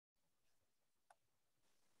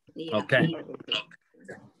Yeah. Okay.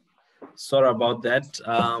 Sorry about that.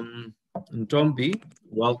 Ntombi,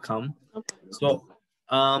 welcome. So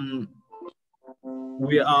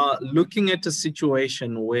we are looking at a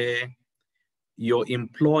situation where your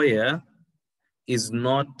employer is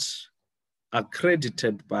not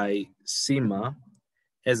accredited by Cima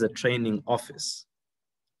as a training office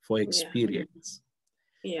for experience.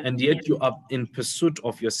 Yeah. And yet you are in pursuit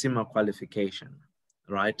of your Cima qualification,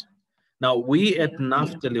 right? Now, we at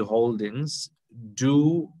Naftali Holdings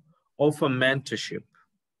do offer mentorship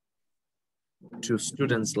to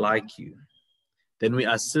students like you. Then we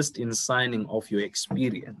assist in signing off your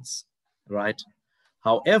experience, right?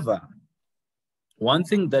 However, one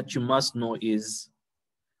thing that you must know is,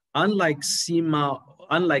 unlike Cima,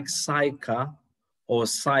 unlike SAICA or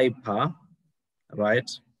SAIPA,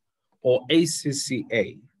 right, or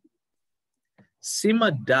ACCA,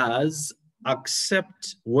 Cima does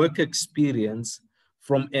accept work experience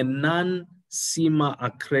from a non-Cima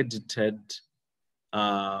accredited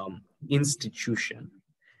institution,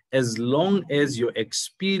 as long as your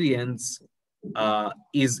experience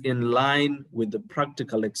is in line with the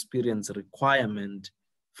practical experience requirement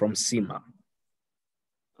from Cima.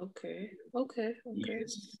 Okay.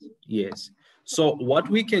 Yes, yes. So what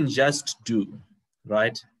we can just do,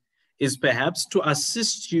 right, is perhaps to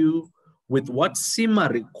assist you with what Cima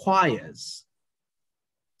requires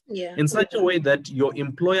in such a way that your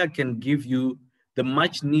employer can give you the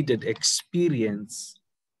much needed experience,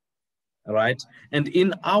 right? And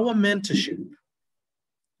in our mentorship,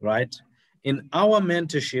 right, in our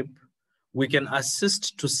mentorship, we can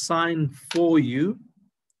assist to sign for you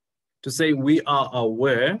to say we are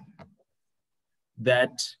aware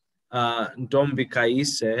that Ntombi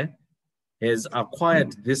Kaise has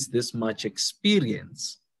acquired this much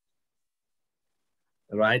experience,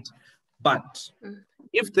 right? But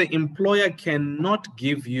if the employer cannot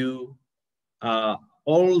give you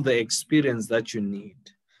all the experience that you need,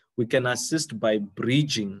 we can assist by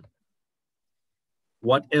bridging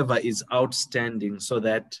whatever is outstanding so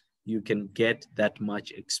that you can get that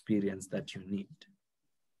much experience that you need.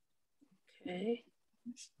 Okay.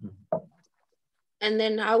 And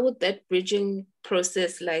then how would that bridging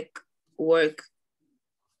process work?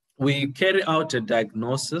 We carry out a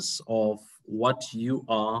diagnosis of what you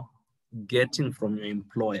are getting from your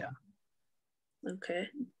employer. Okay.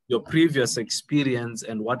 Your previous experience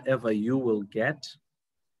and whatever you will get,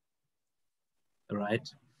 right?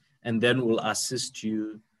 And then we'll assist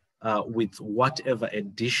you with whatever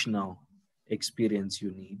additional experience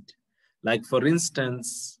you need. Like for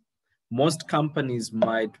instance, most companies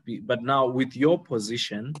might be, but now with your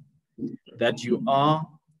position that you are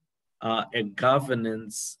a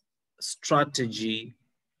governance strategy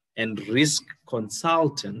and risk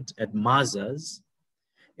consultant at Mazars,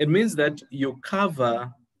 it means that you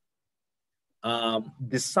cover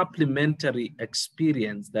the supplementary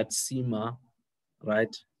experience that Cima,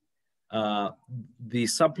 right? The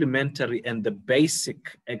supplementary and the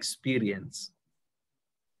basic experience.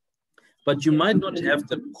 But you might not have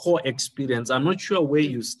the core experience. I'm not sure where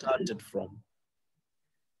you started from,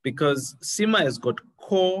 because Cima has got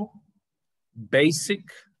core,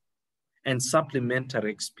 basic, and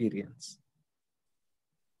supplementary experience,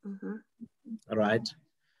 right?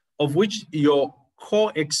 Of which your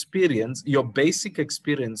core experience, your basic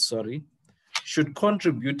experience, sorry, should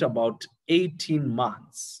contribute about 18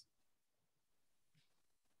 months.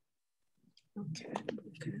 Okay.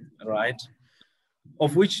 Right?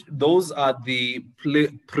 Of which those are the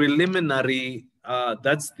preliminary,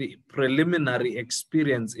 that's the preliminary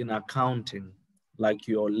experience in accounting, like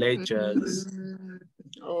your ledgers,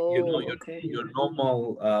 you know, your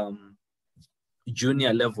normal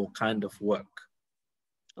junior level kind of work.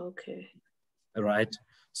 Okay. Right?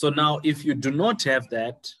 So now if you do not have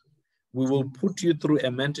that, we will put you through a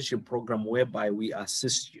mentorship program whereby we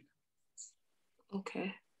assist you.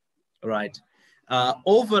 Okay. Right.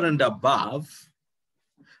 Over and above,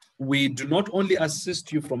 we do not only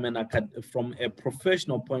assist you from a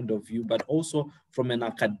professional point of view, but also from an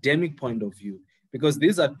academic point of view, because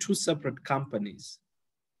these are two separate companies.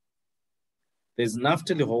 There's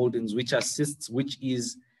Naftali Holdings, which assists, which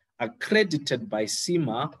is accredited by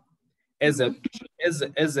Cima as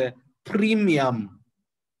a premium,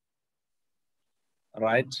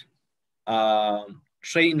 right,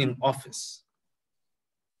 training office,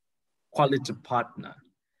 quality partner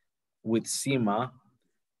with Cima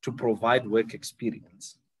to provide work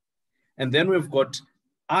experience. And then we've got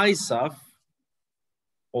ISAF,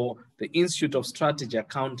 or the Institute of Strategy,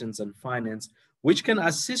 Accountants and Finance, which can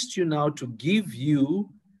assist you now to give you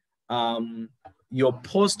your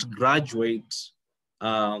postgraduate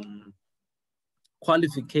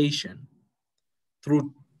qualification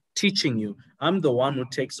through teaching you. I'm the one who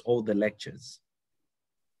takes all the lectures.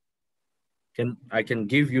 I can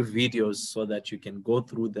give you videos so that you can go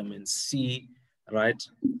through them and see, right?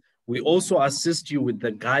 We also assist you with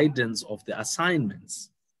the guidance of the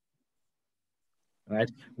assignments,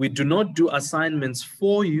 right? We do not do assignments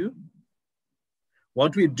for you.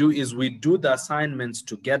 What we do is we do the assignments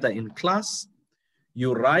together in class.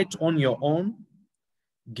 You write on your own,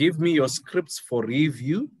 give me your scripts for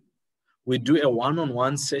review. We do a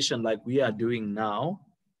one-on-one session like we are doing now.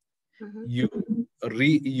 You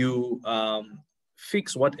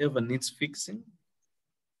fix whatever needs fixing,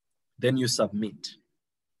 then you submit,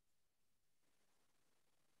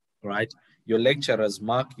 right? Your lecturers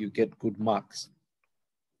mark, you get good marks,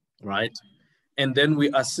 right? And then we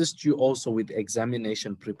assist you also with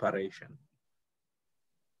examination preparation.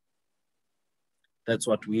 That's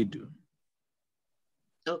what we do.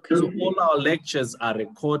 Okay. So all our lectures are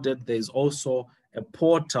recorded. There's also a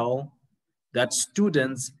portal that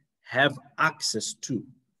students have access to.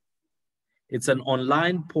 It's an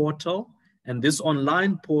online portal, and this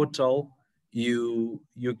online portal, you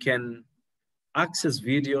can access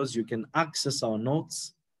videos, you can access our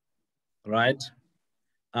notes, right?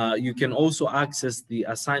 You can also access the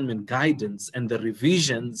assignment guidance and the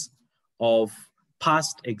revisions of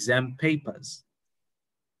past exam papers,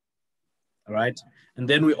 right? And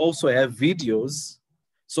then we also have videos.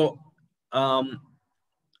 So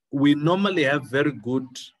we normally have very good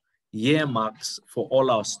year marks for all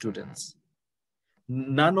our students.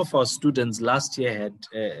 None of our students last year had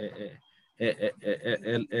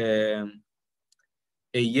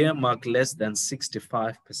a year mark less than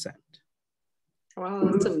 65%. Wow,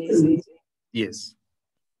 that's amazing. Yes,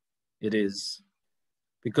 it is.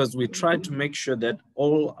 Because we try to make sure that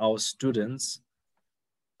all our students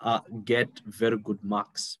get very good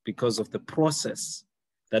marks because of the process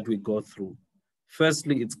that we go through.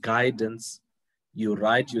 Firstly, it's guidance. You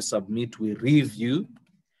write, you submit, we review,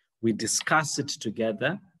 we discuss it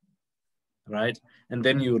together, right? And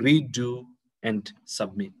then you redo and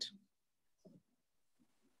submit.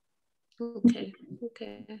 Okay,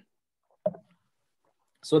 okay.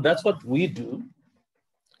 So that's what we do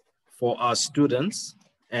for our students.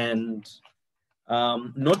 And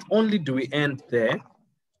not only do we end there,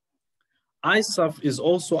 ISAF is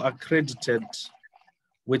also accredited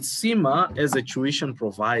with Cima as a tuition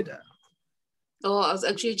provider. Oh, I was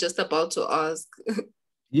actually just about to ask.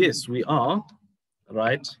 Yes, we are,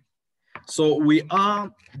 right? So we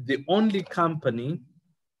are the only company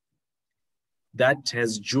that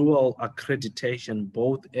has dual accreditation,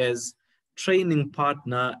 both as training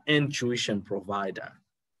partner and tuition provider.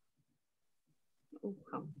 Oh,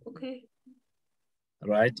 wow. Okay.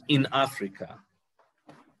 Right, in Africa.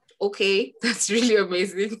 Okay, that's really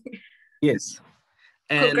amazing. Yes.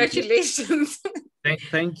 And congratulations.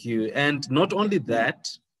 Thank you. And not only that,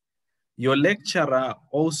 your lecturer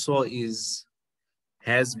also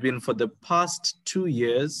has been for the past 2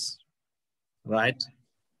 years, right?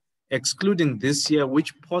 Excluding this year,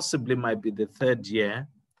 which possibly might be the 3rd year,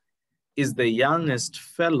 is the youngest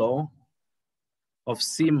fellow of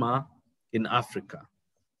Cima in Africa.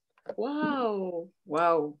 Wow,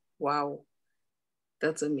 wow, wow.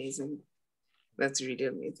 That's amazing. That's really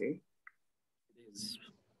amazing. It is.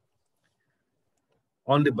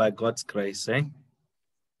 Only by God's grace, eh?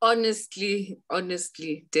 Honestly,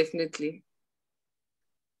 definitely.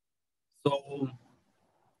 So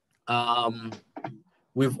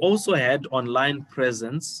we've also had online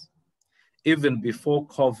presence even before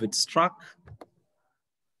COVID struck,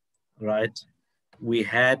 right? We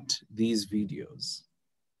had these videos.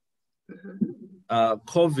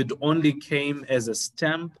 COVID only came as a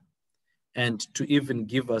stamp and to even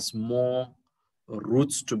give us more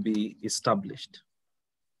roots to be established.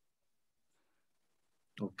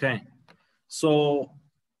 Okay, so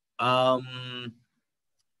I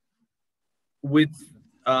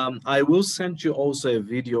will send you also a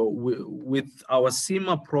video with our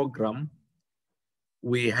Cima program.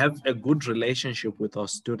 We have a good relationship with our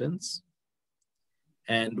students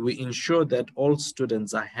and we ensure that all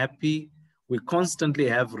students are happy. We constantly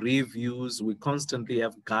have reviews, we constantly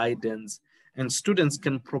have guidance, and students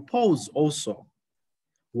can propose also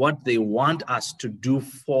what they want us to do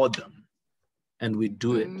for them, and we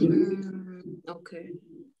do it. Okay.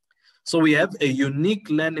 So we have a unique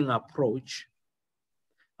learning approach.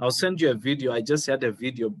 I'll send you a video. I just had a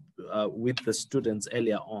video with the students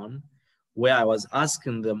earlier on where I was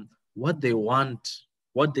asking them what they want,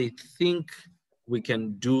 what they think we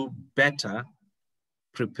can do better,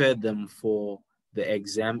 prepare them for the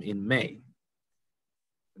exam in May.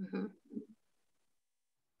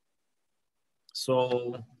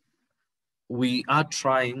 So we are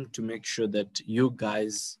trying to make sure that you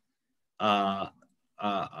guys are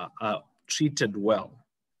treated well.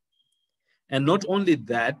 And not only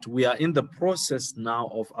that, we are in the process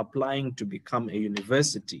now of applying to become a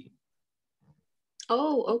university.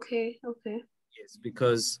 Oh, okay, okay. Yes,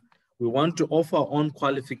 because we want to offer our own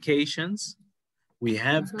qualifications. We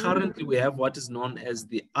have currently we have what is known as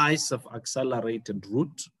the ISAF accelerated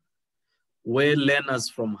route, where learners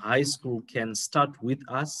from high school can start with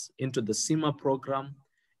us into the Cima program,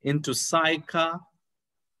 into SAICA,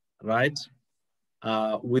 right?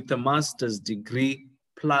 With a master's degree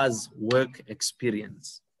plus work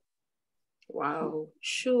experience. Wow,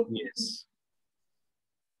 sure. Yes.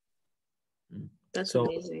 That's So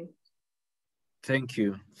amazing. thank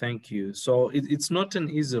you. Thank you. So it's not an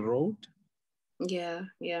easy road, Yeah,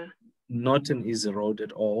 yeah. not an easy road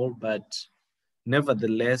at all, but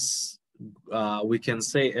nevertheless, we can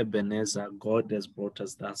say Ebenezer, God has brought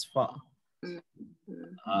us thus far. Mm,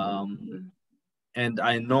 mm, Um, mm. and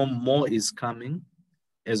I know more is coming.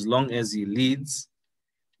 As long as he leads,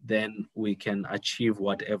 then we can achieve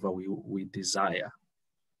whatever we desire.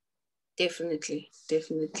 Definitely,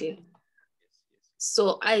 definitely.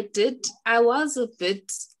 So I was a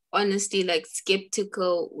bit honestly like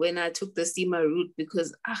skeptical when I took the SEMA route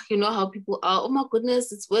because you know how people are, oh my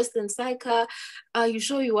goodness, it's worse than Psycha. Are you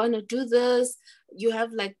sure you want to do this? You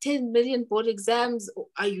have like 10 million board exams.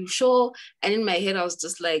 Are you sure? And in my head, I was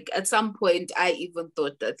just like, at some point, I even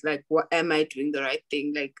thought that, like, what am I doing the right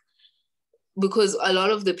thing? Like, because a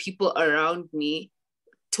lot of the people around me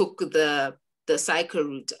took the cycle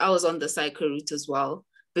route. I was on the cycle route as well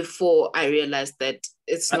before I realized that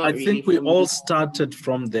it's I not really think we for all me. started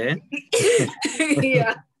from there.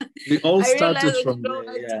 Yeah. We all I realized started that, from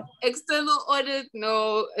there, yeah. external audit,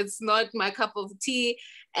 no, it's not my cup of tea.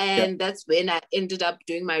 Yeah, And that's when I ended up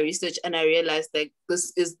doing my research and I realized that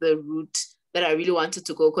this is the route that I really wanted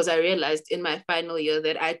to go because I realized in my final year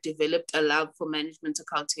that I developed a love for management,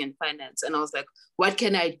 accounting, and finance. And I was like, what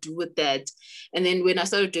can I do with that? And then when I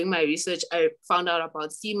started doing my research, I found out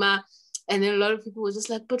about CIMA. And then a lot of people were just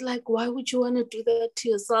like, but like, why would you want to do that to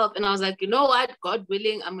yourself? And I was like, you know what? God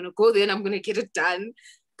willing, I'm going to go there and I'm going to get it done.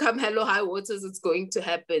 Come hello high waters, it's going to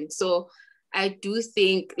happen. So I do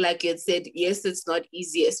think, like you said, yes, it's not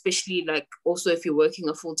easy, especially like also if you're working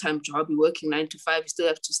a full-time job, you're working 9 to 5, you still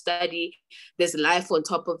have to study. There's life on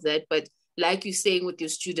top of that. But like you're saying with your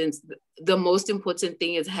students, the most important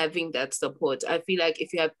thing is having that support. I feel like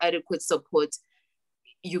if you have adequate support,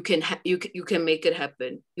 you can make it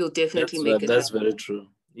happen. You'll definitely make it that's happen. very true.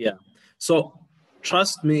 Yeah. So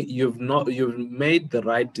trust me, you've made the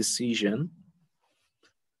right decision.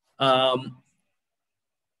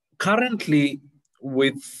 Currently,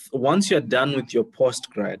 once you're done with your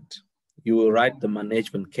postgrad, you will write the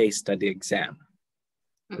management case study exam,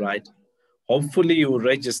 right? Hopefully, you will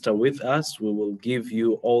register with us. We will give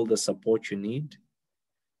you all the support you need.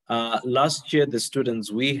 Last year, the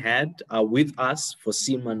students we had are with us for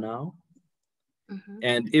CIMA now,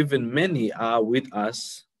 and even many are with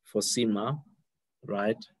us for CIMA,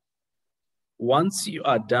 right? Once you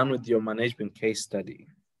are done with your management case study,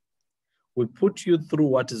 we put you through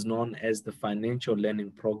what is known as the financial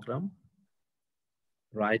learning program,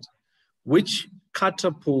 right? Which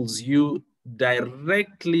catapults you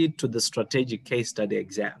directly to the strategic case study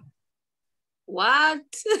exam. What?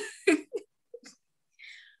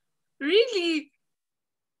 Really?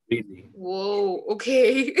 Really? Whoa,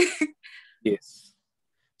 okay. Yes.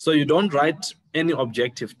 So you don't write any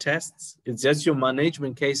objective tests. It's just your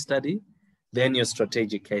management case study, then your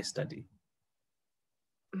strategic case study.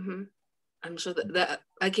 I'm sure that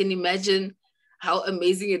I can imagine how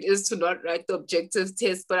amazing it is to not write the objective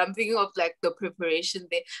test, but I'm thinking of like the preparation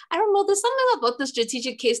there. I don't know, there's something about the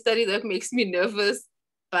strategic case study that makes me nervous,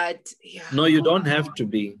 but yeah. No, you don't have to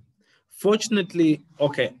be. Fortunately,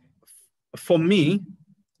 okay, for me,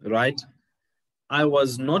 right, I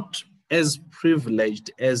was not as privileged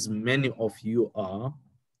as many of you are,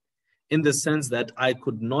 in the sense that I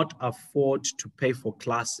could not afford to pay for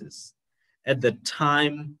classes at the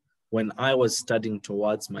time when I was studying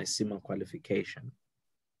towards my CIMA qualification,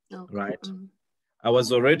 Okay. right? I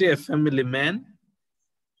was already a family man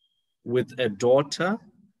with a daughter,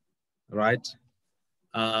 right?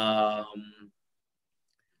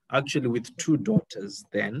 Actually, with two daughters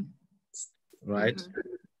then, right?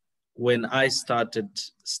 When I started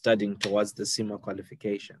studying towards the CIMA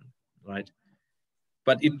qualification, right?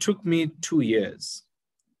 But it took me 2 years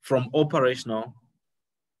from operational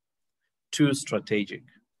to strategic,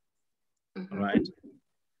 right?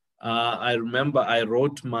 I remember I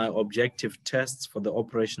wrote my objective tests for the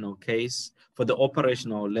operational case, for the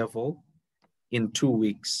operational level in 2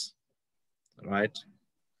 weeks, right?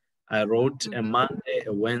 I wrote a Monday,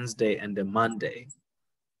 a Wednesday, and a Monday.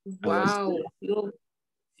 Wow.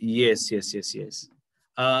 Yes.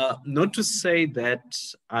 Not to say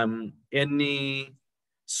that I'm any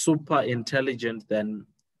super intelligent than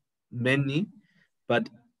many, but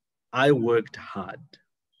I worked hard.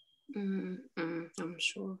 I'm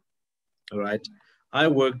sure. All right. I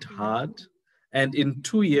worked hard. And in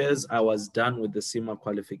 2 years, I was done with the Cima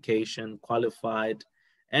qualification, qualified.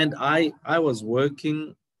 And I was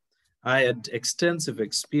working. I had extensive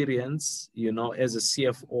experience, you know, as a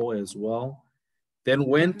CFO as well. Then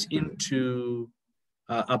went into,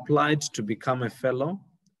 applied to become a fellow,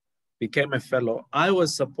 became a fellow. I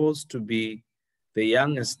was supposed to be the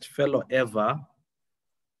youngest fellow ever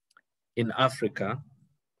in Africa,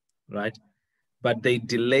 right? But they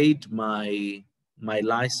delayed my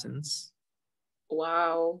license.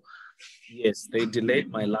 Wow. Yes, they delayed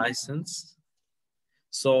my license.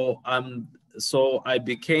 So I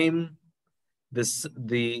became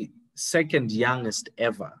the second youngest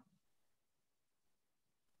ever.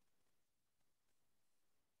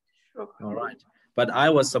 Sure. All right. But I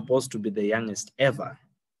was supposed to be the youngest ever.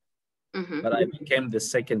 But I became the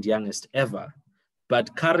second youngest ever.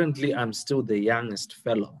 But currently I'm still the youngest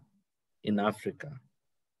fellow in Africa,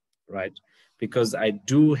 right? Because I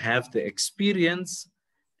do have the experience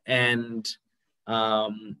and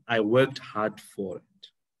I worked hard for it,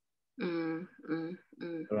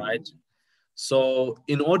 right? So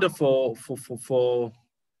in order for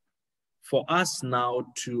us now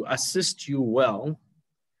to assist you well,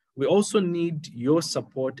 we also need your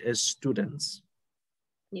support as students.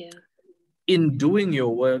 Yeah. In doing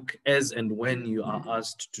your work as and when you are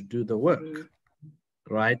asked to do the work,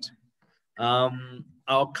 right?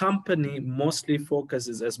 Our company mostly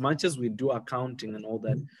focuses, as much as we do accounting and all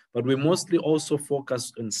that, but we mostly also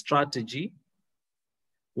focus on strategy.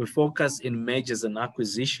 We focus in mergers and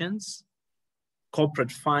acquisitions,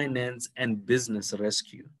 corporate finance, and business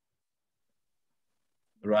rescue,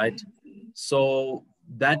 right? So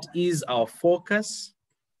that is our focus.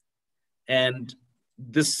 And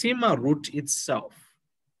the Cima route itself,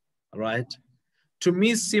 right? To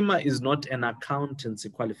me, Cima is not an accountancy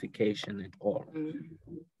qualification at all.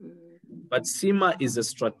 But Cima is a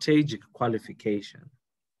strategic qualification.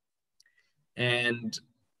 And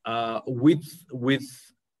with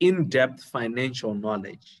in-depth financial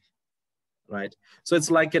knowledge, right? So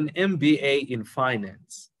it's like an MBA in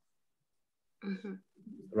finance,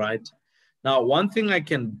 right? Now, one thing I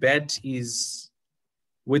can bet is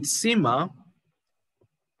with Cima,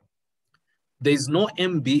 there's no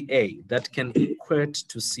MBA that can equate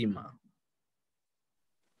to Cima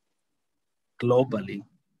globally.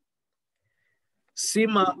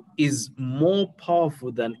 Cima is more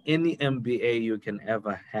powerful than any MBA you can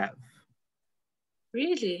ever have.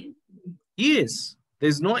 Really? Yes,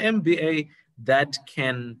 there's no MBA that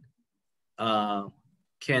can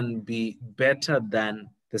be better than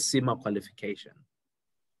the Cima qualification.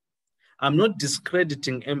 I'm not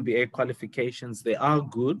discrediting MBA qualifications. They are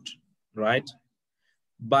good, right?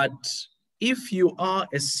 But if you are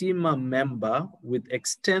a Cima member with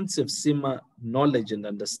extensive Cima knowledge and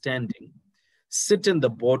understanding, sit in the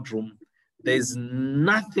boardroom, there's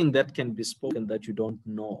nothing that can be spoken that you don't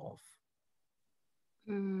know of.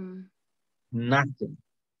 Nothing.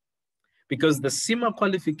 Because the Cima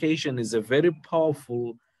qualification is a very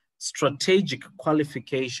powerful strategic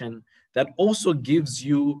qualification that also gives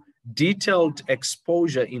you detailed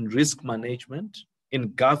exposure in risk management,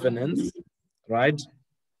 in governance, right?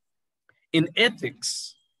 In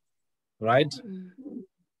ethics, right?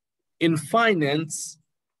 In finance,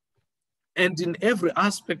 and in every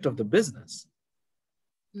aspect of the business.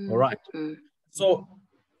 All right. So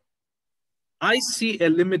I see a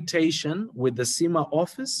limitation with the Cima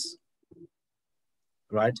office,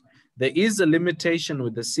 right? There is a limitation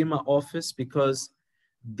with the Cima office because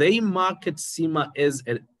they market Cima as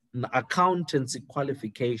an accountancy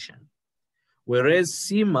qualification, whereas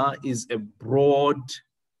Cima is a broad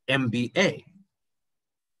MBA.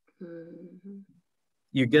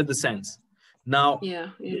 You get the sense? Now,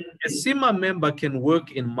 a Cima member can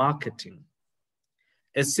work in marketing.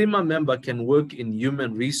 A Cima member can work in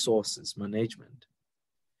human resources management.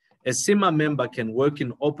 A Cima member can work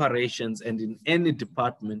in operations and in any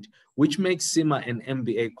department, which makes Cima an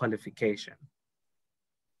MBA qualification.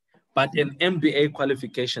 But an MBA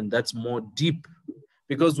qualification that's more deep,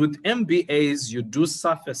 because with MBAs, you do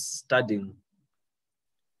surface studying.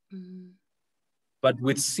 But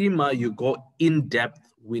with Cima, you go in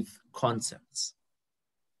depth with concepts.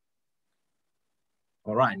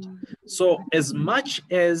 All right. So as much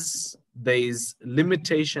as there is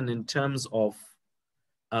limitation in terms of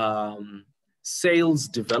sales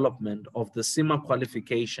development of the Cima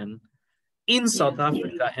qualification in South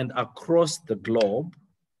Africa and across the globe,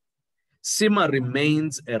 Cima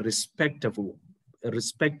remains a respectable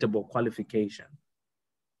qualification.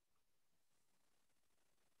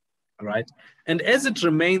 Right? And as it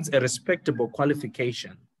remains a respectable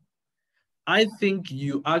qualification, I think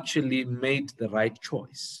you actually made the right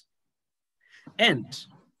choice. And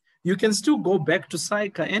you can still go back to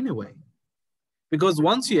SAICA anyway. Because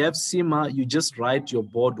once you have Cima, you just write your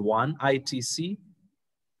board 1, ITC,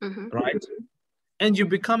 right? And you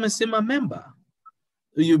become a Cima member.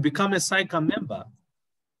 You become a SAICA member.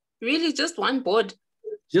 Really? Just one board?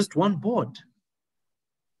 Just one board.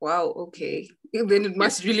 Wow, okay. Then it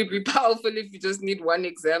must really be powerful if you just need one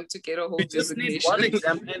exam to get a whole designation. Need one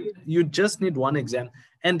exam, and you just need one exam.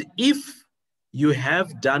 And if you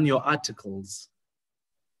have done your articles,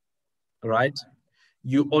 right,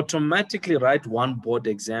 you automatically write one board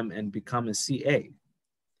exam and become a CA.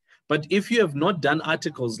 But if you have not done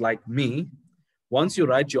articles like me, once you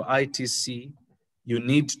write your ITC, you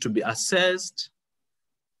need to be assessed,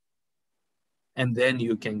 and then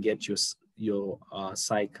you can get your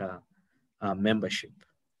SAICA membership.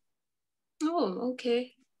 Oh,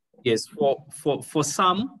 okay. Yes, for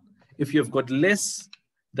some, if you've got less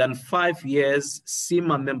than 5 years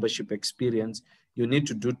Cima membership experience, you need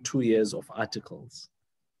to do 2 years of articles.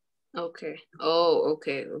 Okay. Oh,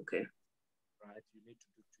 okay, okay. Right, you need to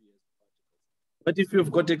do 2 years of articles. But if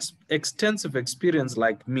you've got extensive experience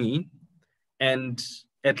like me, and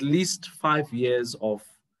at least 5 years of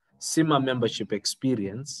Cima membership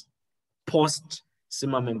experience, post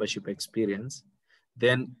Cima membership experience,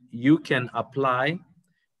 then you can apply,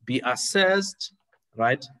 be assessed,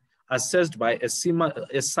 right? Assessed by a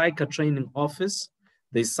SAICA training office.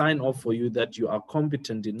 They sign off for you that you are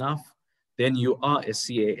competent enough, then you are a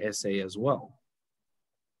CASA as well.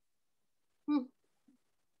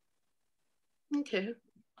 Okay,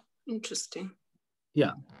 interesting.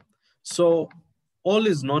 Yeah, so all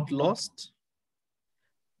is not lost,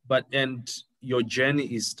 and your journey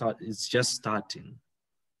is just starting.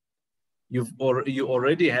 You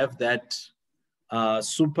already have that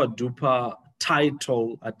super duper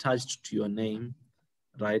title attached to your name,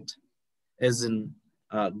 right? As in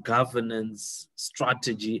governance,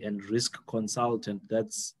 strategy, and risk consultant.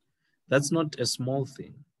 That's not a small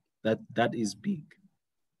thing. That is big.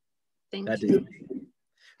 Thank you. Big.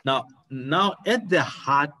 Now at the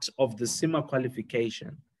heart of the Cima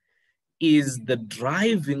qualification is the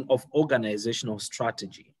driving of organizational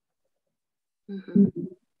strategy.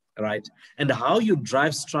 Right? And how you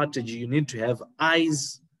drive strategy, you need to have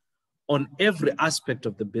eyes on every aspect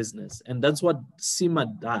of the business. And that's what Cima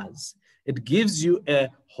does. It gives you a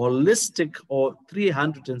holistic or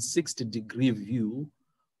 360-degree view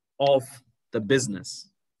of the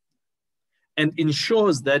business and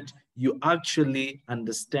ensures that you actually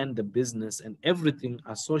understand the business and everything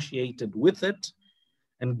associated with it,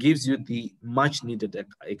 and gives you the much needed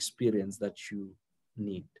experience that you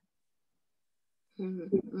need.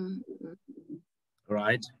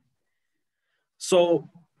 Right? So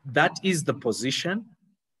that is the position.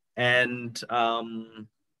 And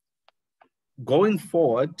going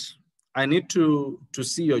forward, I need to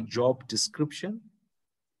see your job description,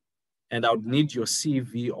 and I would need your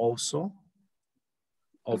CV also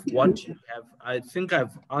of what you have. I think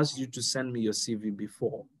I've asked you to send me your CV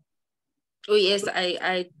before. Oh yes,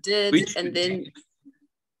 I did.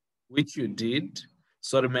 Which you did.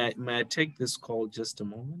 Sorry, may I take this call just a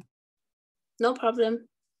moment? No problem.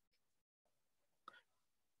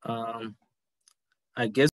 I guess